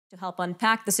To help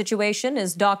unpack the situation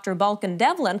is Dr.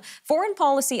 Devlen, foreign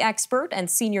policy expert and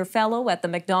senior fellow at the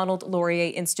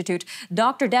Macdonald-Laurier Institute.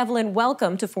 Dr. Devlen,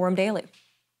 welcome to Forum Daily.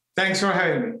 Thanks for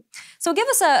having me. So give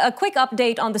us a quick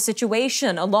update on the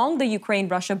situation along the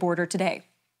Ukraine-Russia border today.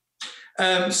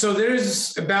 So there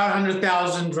is about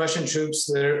 100,000 Russian troops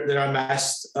that are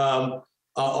massed on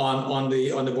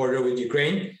the border with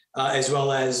Ukraine, as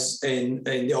well as in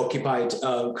the occupied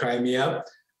Crimea.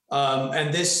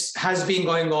 And this has been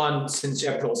going on since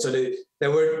April. So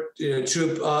there were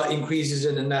troop increases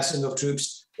in the massing of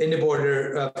troops in the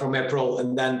border from April,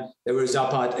 and then there were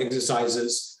Zapad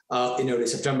exercises in early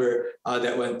September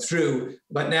that went through.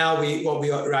 But now what we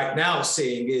are right now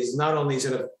seeing is not only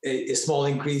sort of a small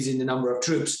increase in the number of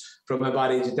troops from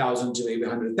about 80,000 to maybe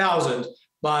 100,000,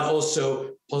 but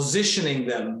also positioning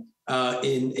them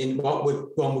in what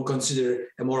one would consider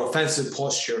a more offensive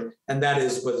posture. And that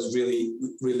is what is really,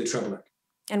 really troubling.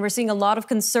 And we're seeing a lot of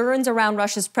concerns around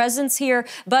Russia's presence here.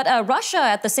 But Russia,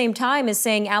 at the same time, is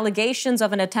saying allegations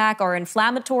of an attack are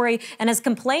inflammatory and has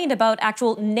complained about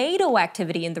actual NATO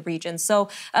activity in the region. So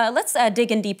let's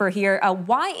dig in deeper here.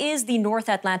 Why is the North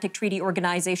Atlantic Treaty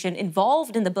Organization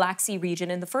involved in the Black Sea region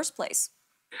in the first place?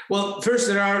 Well, first,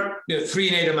 there are 3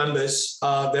 NATO members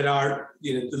that are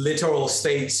littoral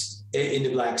states in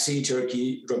the Black Sea: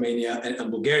 Turkey, Romania, and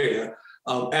Bulgaria.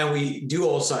 And we do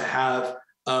also have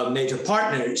NATO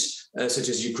partners such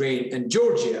as Ukraine and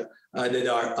Georgia that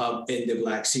are in the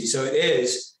Black Sea. So it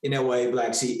is, in a way,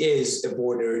 Black Sea is a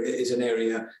border, is an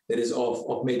area that is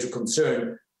of major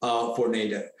concern for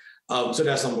NATO. So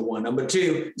that's number one. Number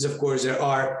two is, of course, there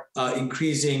are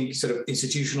increasing sort of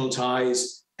institutional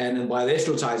ties and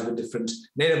bilateral ties with different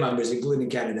NATO members, including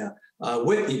Canada,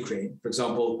 with Ukraine. For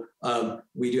example,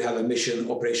 we do have a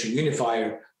mission, Operation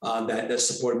Unifier, that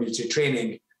support military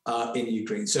training in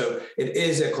Ukraine. So it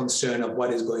is a concern of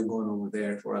what is going on over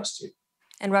there for us too.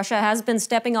 And Russia has been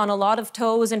stepping on a lot of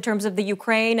toes in terms of the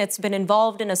Ukraine. It's been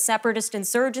involved in a separatist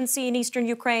insurgency in eastern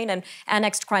Ukraine and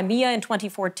annexed Crimea in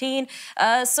 2014.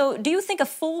 So do you think a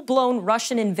full-blown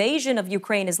Russian invasion of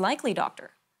Ukraine is likely, Doctor?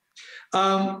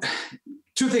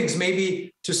 2 things,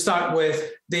 maybe to start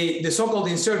with. The so-called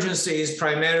insurgency is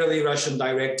primarily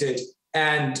Russian-directed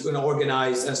and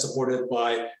organized and supported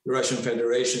by the Russian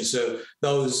Federation. So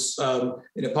those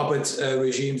puppet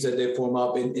regimes that they form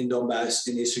up in Donbass,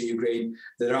 in eastern Ukraine,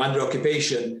 that are under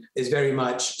occupation, is very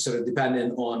much sort of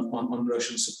dependent on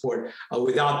Russian support.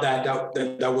 Without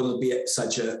that wouldn't be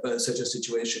such a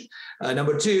situation.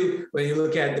 Number 2, when you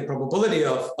look at the probability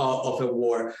of a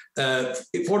war,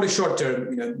 for the short term,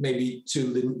 maybe to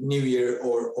the new year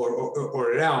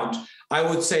or around, I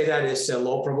would say that is a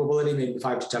low probability, maybe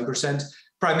 5 to 10%,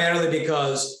 primarily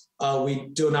because we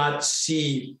do not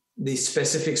see the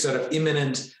specific sort of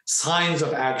imminent signs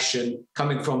of action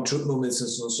coming from troop movements and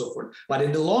so on and so forth. But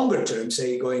in the longer term,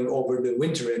 say going over the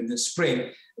winter and the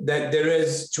spring, that there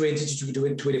is 20 to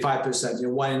 25%,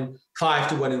 1 in 5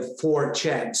 to 1 in 4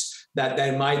 chance that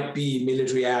there might be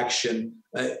military action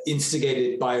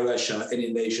instigated by Russia, an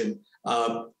invasion.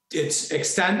 Its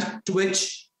extent to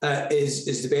which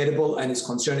is debatable and is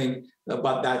concerning,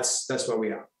 but that's where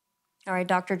we are. All right,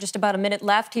 Doctor, just about a minute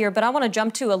left here, but I want to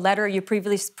jump to a letter you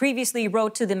previously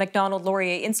wrote to the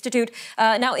Macdonald-Laurier Institute.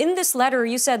 Now, in this letter,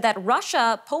 you said that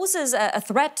Russia poses a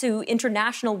threat to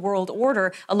international world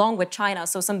order along with China.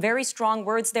 So some very strong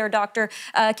words there, Doctor.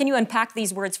 Can you unpack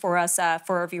these words for us,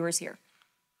 for our viewers here?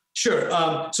 Sure.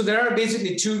 So there are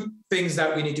basically 2 things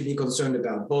that we need to be concerned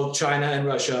about. Both China and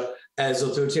Russia, as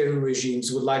authoritarian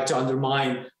regimes, would like to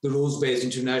undermine the rules-based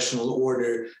international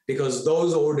order, because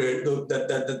those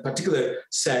that particular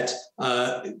set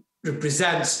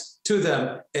represents to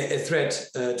them a threat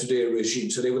to their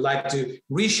regime. So they would like to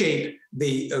reshape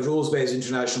the rules-based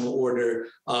international order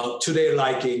to their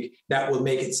liking that will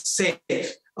make it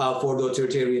safe for the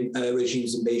authoritarian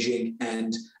regimes in Beijing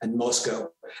and Moscow.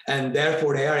 And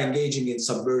therefore, they are engaging in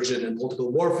subversion and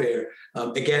political warfare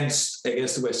against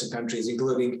the Western countries,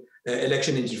 including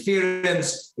election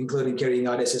interference, including carrying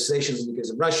out assassinations in the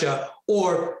case of Russia,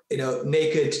 or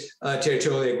naked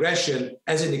territorial aggression,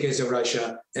 as in the case of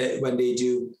Russia when they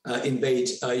do invade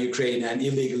Ukraine and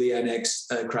illegally annex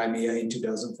Crimea in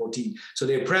 2014. So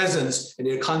their presence and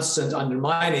their constant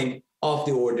undermining of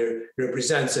the order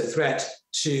represents a threat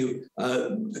to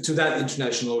that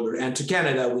international order and to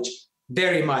Canada, which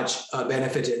very much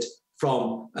benefited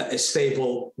from a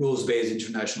stable rules-based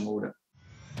international order.